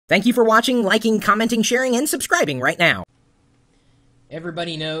Thank you for watching, liking, commenting, sharing, and subscribing right now.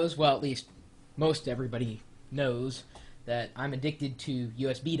 Everybody knows, well, at least most everybody knows, that I'm addicted to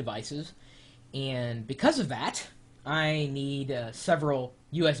USB devices, and because of that, I need several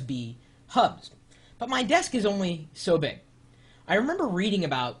USB hubs. But my desk is only so big. I remember reading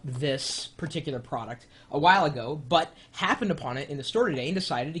about this particular product a while ago, but happened upon it in the store today and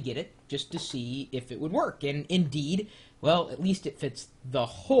decided to get it just to see if it would work. And indeed, well, at least it fits the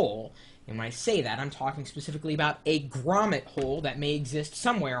hole. And when I say that, I'm talking specifically about a grommet hole that may exist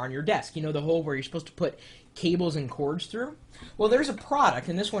somewhere on your desk. You know, the hole where you're supposed to put cables and cords through? Well, there's a product,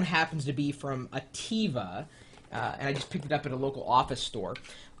 and this one happens to be from Ativa, and I just picked it up at a local office store.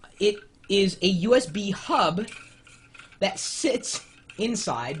 It is a USB hub that sits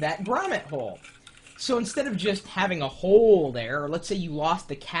inside that grommet hole. So instead of just having a hole there, or let's say you lost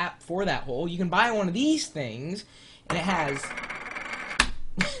the cap for that hole, you can buy one of these things, and it has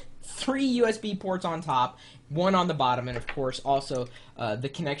 3 USB ports on top, 1 on the bottom, and of course also the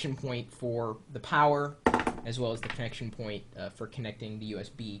connection point for the power, as well as the connection point for connecting the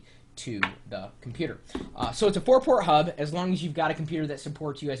USB to the computer. So it's a 4-port hub. As long as you've got a computer that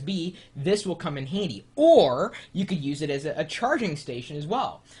supports USB, this will come in handy. Or you could use it as a charging station as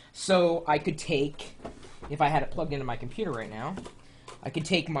well. So I could take, if I had it plugged into my computer right now, I could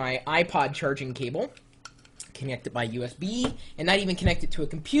take my iPod charging cable, connect it by USB, and not even connect it to a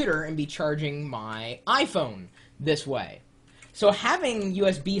computer and be charging my iPhone this way. So having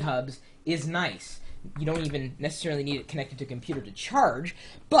USB hubs is nice. You don't even necessarily need it connected to a computer to charge,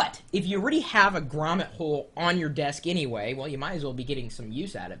 but if you already have a grommet hole on your desk anyway, well, you might as well be getting some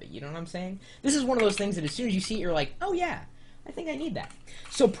use out of it, you know what I'm saying? This is one of those things that as soon as you see it, you're like, oh yeah, I think I need that.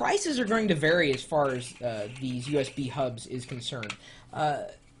 So prices are going to vary as far as these USB hubs is concerned.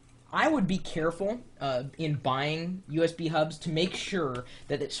 I would be careful in buying USB hubs to make sure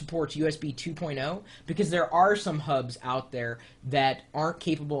that it supports USB 2.0, because there are some hubs out there that aren't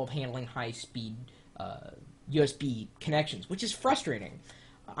capable of handling high-speed USB connections, which is frustrating.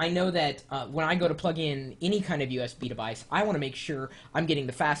 I know that when I go to plug in any kind of USB device, I want to make sure I'm getting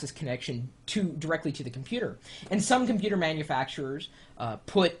the fastest connection directly to the computer. And some computer manufacturers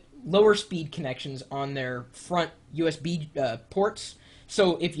put lower speed connections on their front USB ports.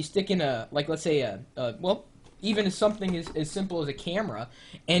 So if you stick in like let's say well, even something as simple as a camera,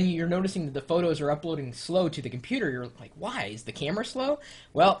 and you're noticing that the photos are uploading slow to the computer, you're like, why? Is the camera slow?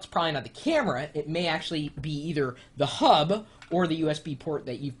 Well, it's probably not the camera. It may actually be either the hub or the USB port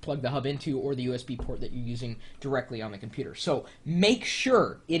that you've plugged the hub into, or the USB port that you're using directly on the computer. So make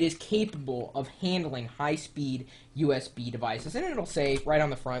sure it is capable of handling high-speed USB devices. And it'll say right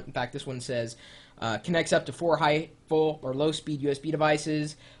on the front, in fact, this one says, connects up to 4 high, full, or low-speed USB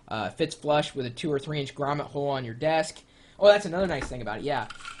devices, fits flush with a 2 or 3 inch grommet hole on your desk. Oh, that's another nice thing about it, yeah.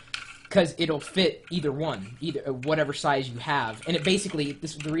 Because it'll fit either one, whatever size you have. And it basically,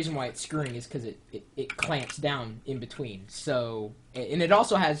 the reason why it's screwing is because it clamps down in between. So, and it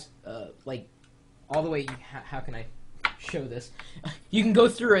also has, like, all the way, how can I show this? You can go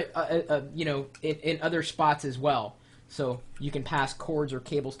through it, you know, in other spots as well. So you can pass cords or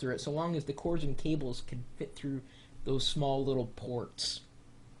cables through it, so long as the cords and cables can fit through those small little ports.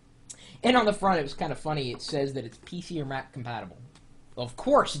 And on the front, it was kind of funny. It says that it's PC or Mac compatible. Of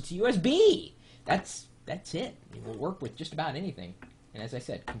course, it's USB. That's it. It will work with just about anything. And as I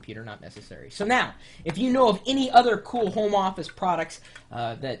said, computer not necessary. So now, if you know of any other cool home office products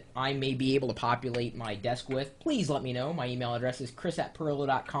that I may be able to populate my desk with, please let me know. My email address is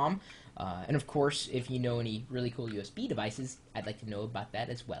chris@pirillo.com. And of course, if you know any really cool USB devices, I'd like to know about that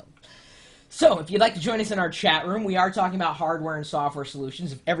as well. So, if you'd like to join us in our chat room, we are talking about hardware and software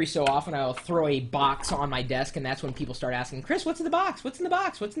solutions. Every so often, I'll throw a box on my desk, and that's when people start asking, Chris, what's in the box? What's in the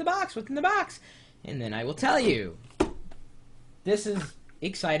box? What's in the box? What's in the box? And then I will tell you. This is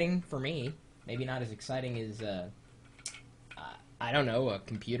exciting for me. Maybe not as exciting as, I don't know, a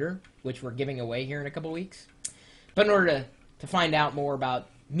computer, which we're giving away here in a couple weeks. But in order to find out more about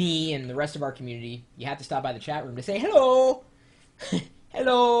me and the rest of our community, you have to stop by the chat room to say hello.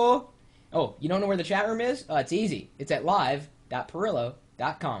 Hello. Oh, you don't know where the chat room is? It's easy. It's at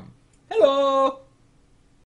live.pirillo.com. Hello.